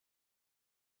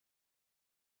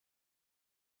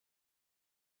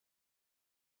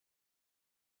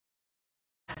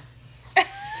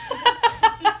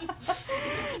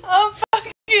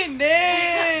fucking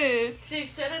dead. She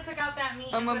should have took out that meat.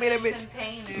 I'm gonna be that bitch.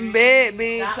 Container. Bet,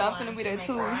 bitch. I'm finna be there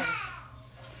too.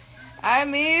 I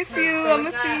miss you. I'm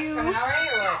gonna see you. From Howard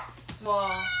or what?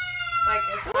 Well, like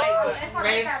it's light, but it's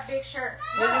like that big shirt.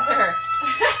 Listen to her.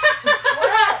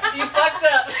 What? You fucked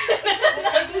up.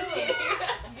 I'm just kidding.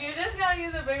 You just gotta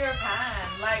use a bigger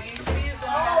pan. Like you should use the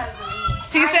one that has the meat.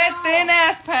 She said thin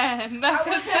ass pan. That's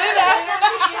a thin ass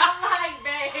pan. I'm like,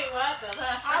 babe, what the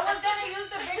fuck? I was gonna use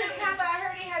the bigger pan, but I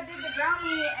heard he had did the ground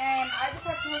meat, and I just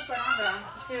had too much going on there.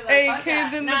 She was like, Hey, fuck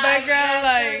kids that. in the background,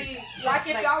 Like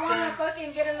if y'all wanna fucking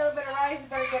get a little bit of rice, you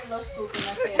better get a little scoop and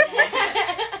that's it.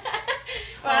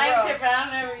 But I ain't tripping. I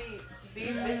don't ever eat.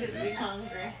 These bitches be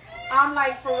hungry. I'm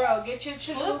like, for real, get your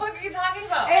chicken. Who the fuck are you talking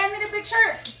about? Hey, I need a big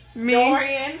shirt. Me.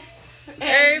 Dorian.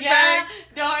 Hey, yeah, thanks.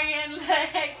 Dorian,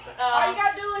 like, All you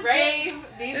gotta do is Brave.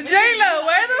 J-Lo,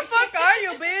 where the fuck are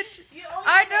you, bitch? You only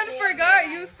I get done the forgot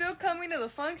end. you still coming to the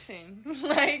function.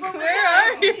 Like, where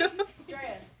are you?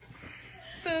 Dre.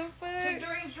 The fuck? Take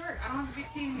Dorian's shirt. I don't have a big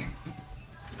tea in here.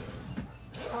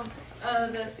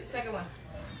 The second one.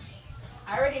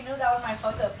 I already knew that was my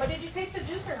fuck up. But did you taste the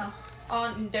juice or no?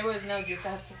 Oh, there was no juice. I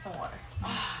had some water.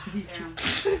 Damn.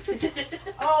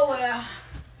 Oh, well.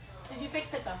 Did you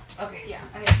fix it though? Okay, yeah.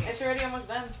 I got you. It's already almost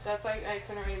done. That's why I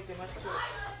couldn't really do much to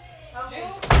it. Okay.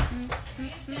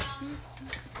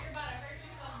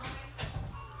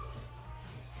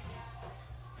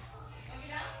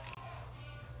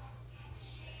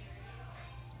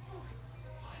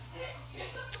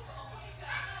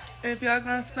 If y'all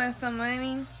gonna spend some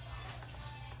money,